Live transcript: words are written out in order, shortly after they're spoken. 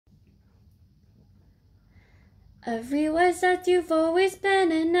I've realized that you've always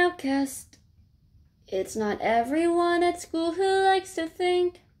been an outcast. It's not everyone at school who likes to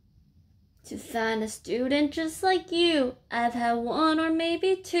think. To find a student just like you, I've had one or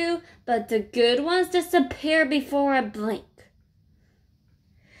maybe two, but the good ones disappear before I blink.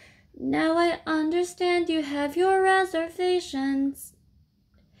 Now I understand you have your reservations.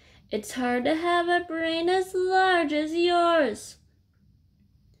 It's hard to have a brain as large as yours.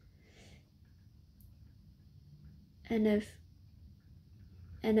 And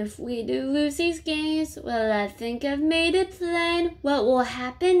if we do lose these games, well, I think I've made it plain what will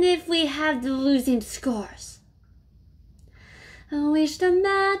happen if we have the losing scores. Unleash the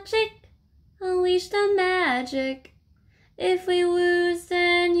magic, unleash the magic. If we lose,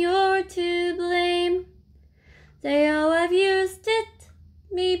 then you're to blame. They all have used it,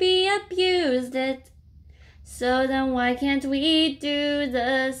 maybe abused it. So then why can't we do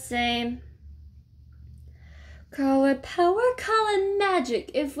the same? Call it power, call it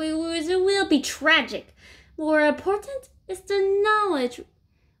magic. If we lose it, we'll be tragic. More important is the knowledge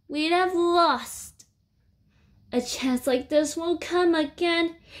we'd have lost. A chance like this won't come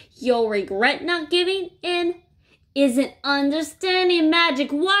again. You'll regret not giving in. Isn't understanding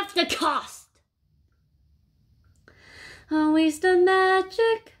magic worth the cost? Unleash the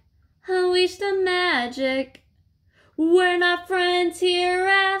magic, unleash the magic. We're not friends here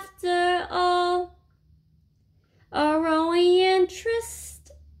after all. Our only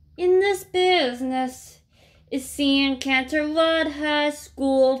interest in this business is seeing Canterlot High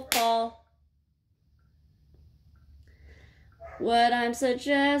School fall. What I'm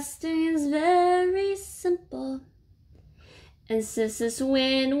suggesting is very simple. Insist this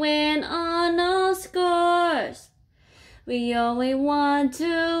win-win on all scores. We only want to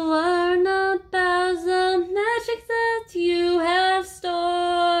learn about the magic that you have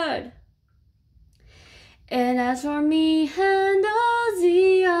stored. And as for me and all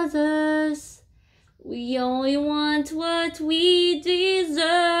the others, we only want what we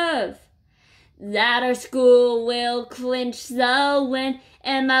deserve. That our school will clinch the win,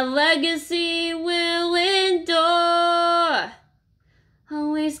 and my legacy will endure.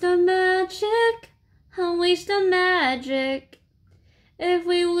 Unleash the magic, unleash the magic. If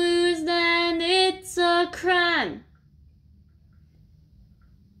we lose, then it's a crime.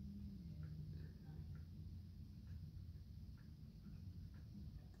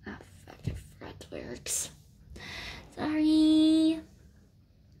 Ah, fuck, I forgot the lyrics. Sorry.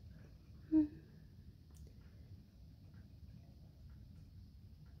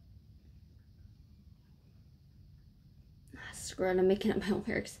 Screw it, I'm making up my own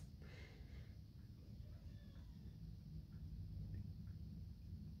lyrics.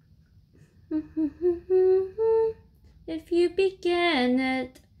 If you begin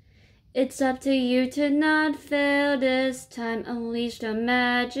it, it's up to you to not fail this time. Unleash the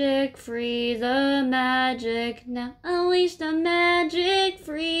magic, free the magic now. Unleash the magic,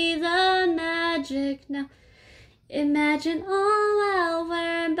 free the magic now. Imagine all I'll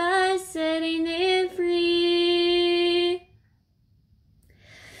learn by setting it free.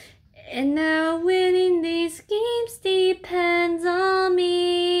 And now winning these games depends on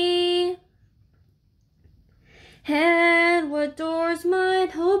me. And what doors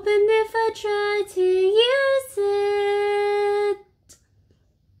might open if I try to use it.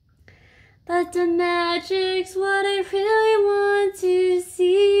 But the magic's what I really